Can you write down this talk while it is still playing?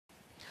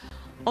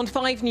On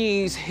 5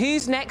 News,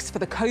 who's next for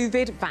the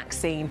COVID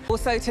vaccine?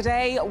 Also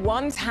today,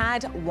 one's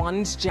had,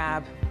 one's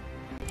jab.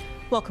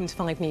 Welcome to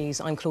 5 News.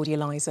 I'm Claudia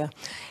Liza.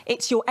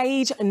 It's your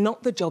age,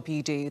 not the job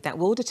you do, that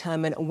will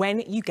determine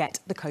when you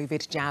get the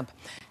COVID jab.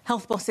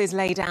 Health bosses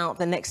laid out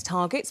the next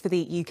targets for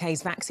the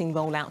UK's vaccine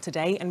rollout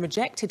today and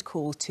rejected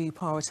calls to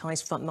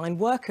prioritise frontline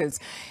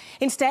workers.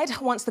 Instead,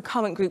 once the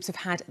current groups have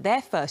had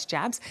their first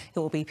jabs, it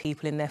will be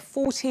people in their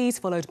 40s,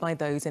 followed by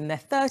those in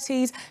their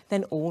 30s,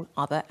 then all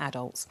other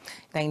adults.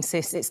 They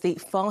insist it's the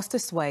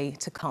fastest way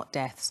to cut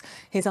deaths.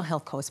 Here's our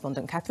health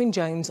correspondent, Catherine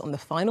Jones, on the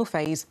final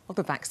phase of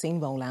the vaccine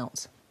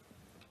rollout.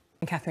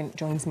 Catherine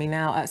joins me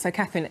now. So,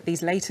 Catherine,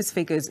 these latest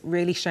figures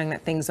really showing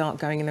that things aren't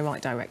going in the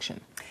right direction.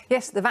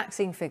 Yes, the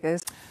vaccine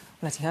figures.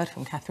 Well, as you heard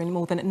from Catherine,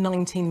 more than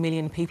 19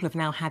 million people have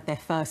now had their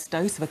first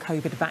dose of a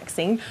COVID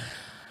vaccine.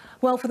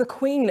 Well, for the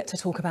Queen to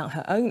talk about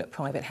her own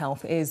private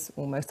health is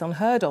almost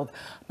unheard of.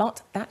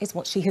 But that is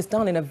what she has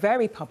done in a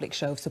very public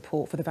show of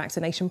support for the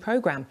vaccination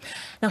programme.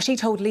 Now, she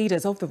told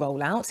leaders of the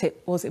rollout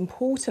it was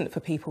important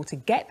for people to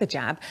get the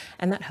jab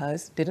and that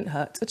hers didn't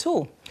hurt at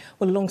all.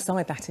 Well,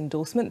 alongside that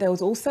endorsement, there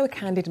was also a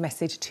candid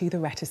message to the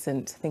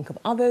reticent. Think of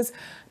others,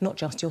 not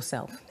just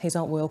yourself. Here's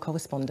our royal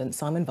correspondent,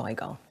 Simon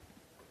Vigar.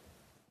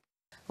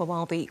 Well,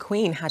 while the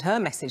Queen had her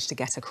message to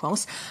get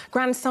across,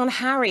 grandson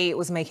Harry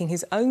was making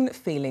his own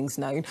feelings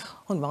known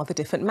on rather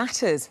different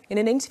matters. In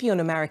an interview on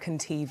American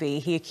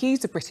TV, he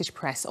accused the British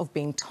press of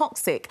being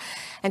toxic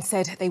and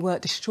said they were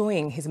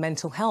destroying his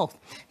mental health.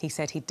 He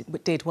said he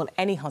did what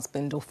any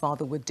husband or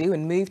father would do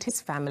and moved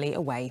his family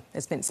away.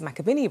 As Vince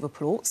McAviney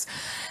reports,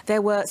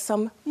 there were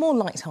some more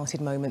light-hearted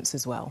moments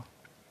as well.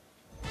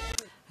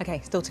 OK,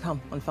 still to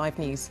come on 5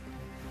 News.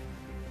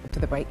 To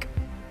the break.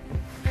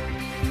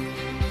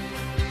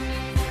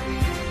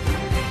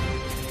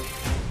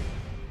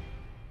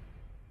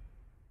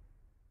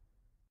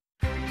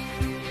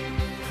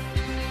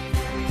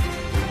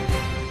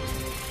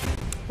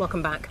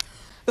 Welcome back.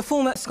 The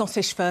former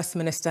Scottish First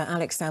Minister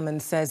Alex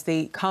Salmond says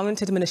the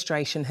current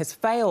administration has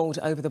failed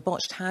over the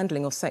botched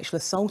handling of sexual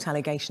assault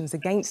allegations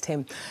against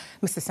him.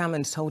 Mr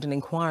Salmond told an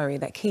inquiry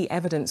that key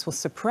evidence was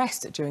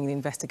suppressed during the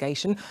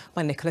investigation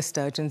by Nicola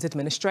Sturgeon's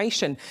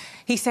administration.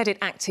 He said it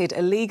acted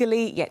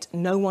illegally, yet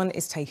no one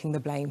is taking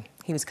the blame.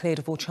 He was cleared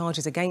of all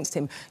charges against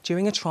him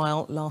during a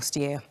trial last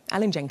year.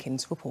 Alan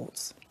Jenkins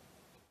reports.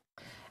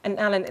 And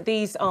Alan,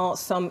 these are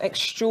some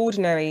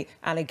extraordinary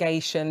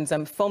allegations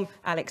from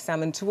Alex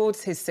Salmond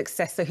towards his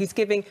successor, who's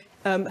giving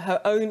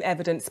her own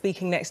evidence,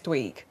 speaking next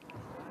week.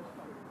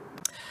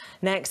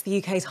 Next, the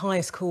UK's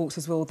highest court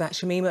has ruled that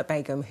Shamima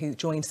Begum, who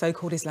joined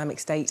so-called Islamic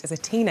State as a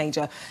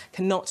teenager,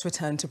 cannot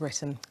return to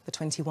Britain. The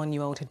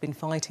 21-year-old had been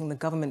fighting the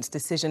government's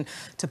decision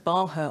to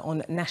bar her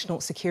on national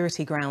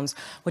security grounds.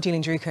 Well,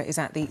 Julian Drucker is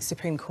at the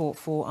Supreme Court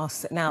for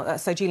us now.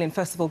 So, Julian,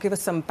 first of all, give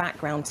us some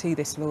background to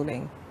this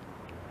ruling.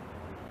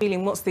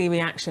 Julian, what's the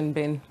reaction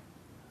been?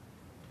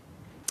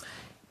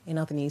 In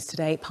other news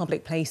today,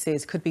 public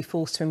places could be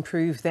forced to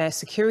improve their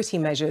security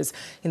measures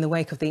in the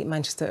wake of the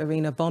Manchester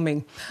Arena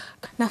bombing.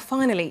 Now,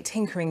 finally,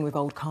 tinkering with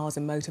old cars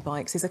and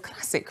motorbikes is a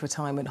classic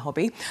retirement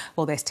hobby.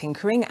 Well, there's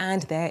tinkering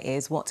and there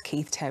is what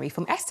Keith Terry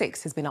from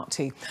Essex has been up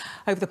to.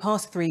 Over the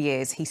past 3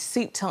 years, he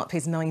souped up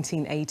his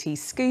 1980s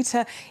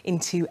scooter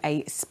into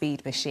a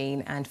speed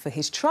machine. And for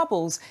his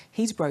troubles,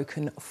 he's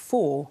broken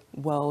 4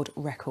 world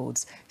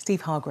records.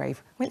 Steve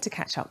Hargrave went to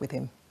catch up with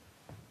him.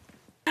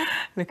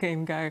 Look at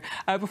him go.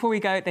 Before we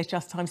go, there's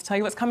just time to tell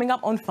you what's coming up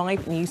on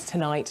 5 News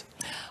tonight.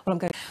 Well,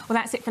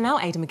 that's it for now.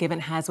 Aidan McGibbon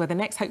has weather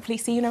next. Hopefully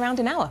see you in around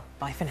an hour.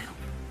 Bye for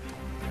now.